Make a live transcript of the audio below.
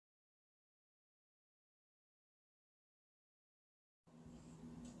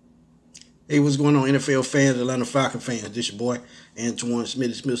Hey, what's going on, NFL fans, Atlanta Falcons fans? This your boy, Antoine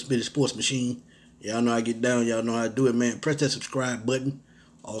Smitty Sports Machine. Y'all know I get down. Y'all know how I do it, man. Press that subscribe button.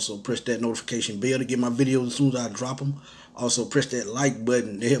 Also, press that notification bell to get my videos as soon as I drop them. Also, press that like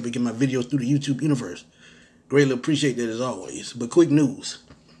button to help me get my videos through the YouTube universe. Greatly appreciate that as always. But quick news.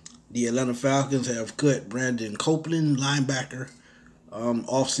 The Atlanta Falcons have cut Brandon Copeland, linebacker,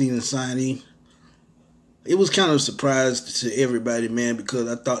 off-season signing. It was kind of a surprise to everybody, man, because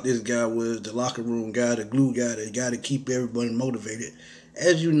I thought this guy was the locker room guy, the glue guy, the guy to keep everybody motivated.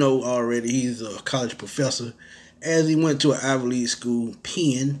 As you know already, he's a college professor, as he went to an Ivy League school,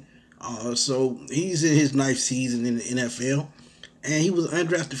 Penn. So he's in his ninth season in the NFL, and he was an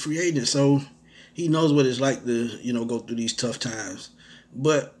undrafted free agent, so he knows what it's like to, go through these tough times.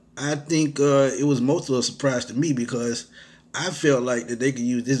 But I think it was most of a surprise to me because I felt like that they could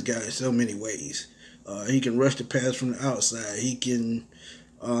use this guy in so many ways. He can rush the pass from the outside. He can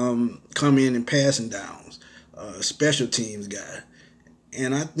come in and passing downs. Special teams guy.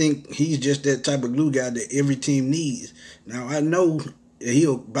 And I think he's just that type of glue guy that every team needs. Now, I know that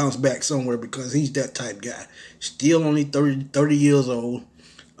he'll bounce back somewhere because he's that type guy. Still only 30 years old.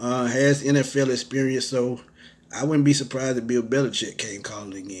 Has NFL experience, so I wouldn't be surprised if Bill Belichick came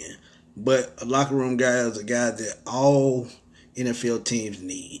calling again. But a locker room guy is a guy that all NFL teams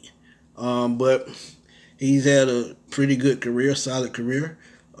need. But he's had a pretty good career, solid career.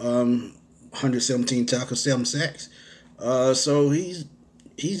 117 tackles, 7 sacks. So he's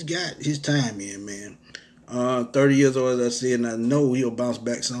got his time in, man. 30 years old, as I said, and I know he'll bounce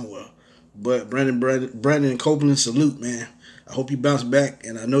back somewhere. But Brandon Copeland, salute, man. I hope you bounce back,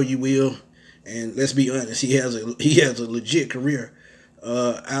 and I know you will. And let's be honest, he has a legit career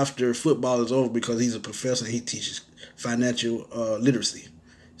after football is over because he's a professor and he teaches financial literacy.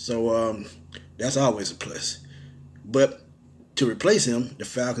 So that's always a plus. But to replace him, the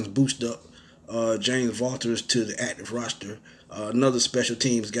Falcons boost up James Vaughters to the active roster, another special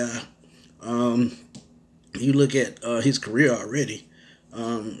teams guy. You look at his career already.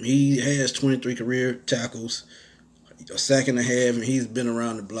 He has 23 career tackles, a sack and a half, and he's been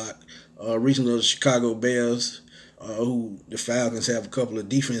around the block. Recently, the Chicago Bears, who the Falcons have a couple of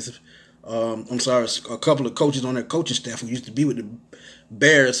a couple of coaches on their coaching staff who used to be with the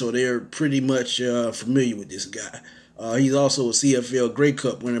Bears, so they're pretty much familiar with this guy. He's also a CFL Grey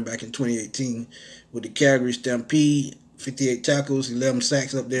Cup winner back in 2018 with the Calgary Stampede, 58 tackles, 11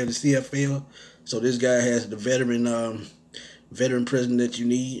 sacks up there in the CFL. So this guy has the veteran presence that you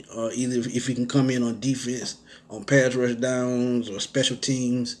need, either if he can come in on defense, on pass rush downs, or special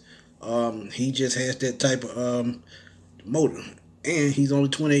teams. He just has that type of motor. And he's only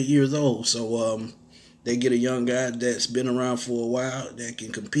 28 years old, so they get a young guy that's been around for a while that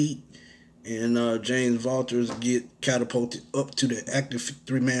can compete. And James Vaughters get catapulted up to the active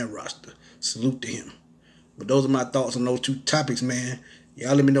 3-man roster. Salute to him. But those are my thoughts on those two topics, man.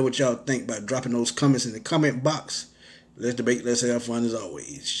 Y'all let me know what y'all think by dropping those comments in the comment box. Let's debate, let's have fun as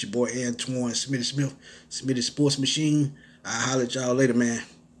always. It's your boy Antoine Smitty Sports Machine. I'll holler at y'all later, man.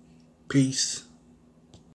 Peace.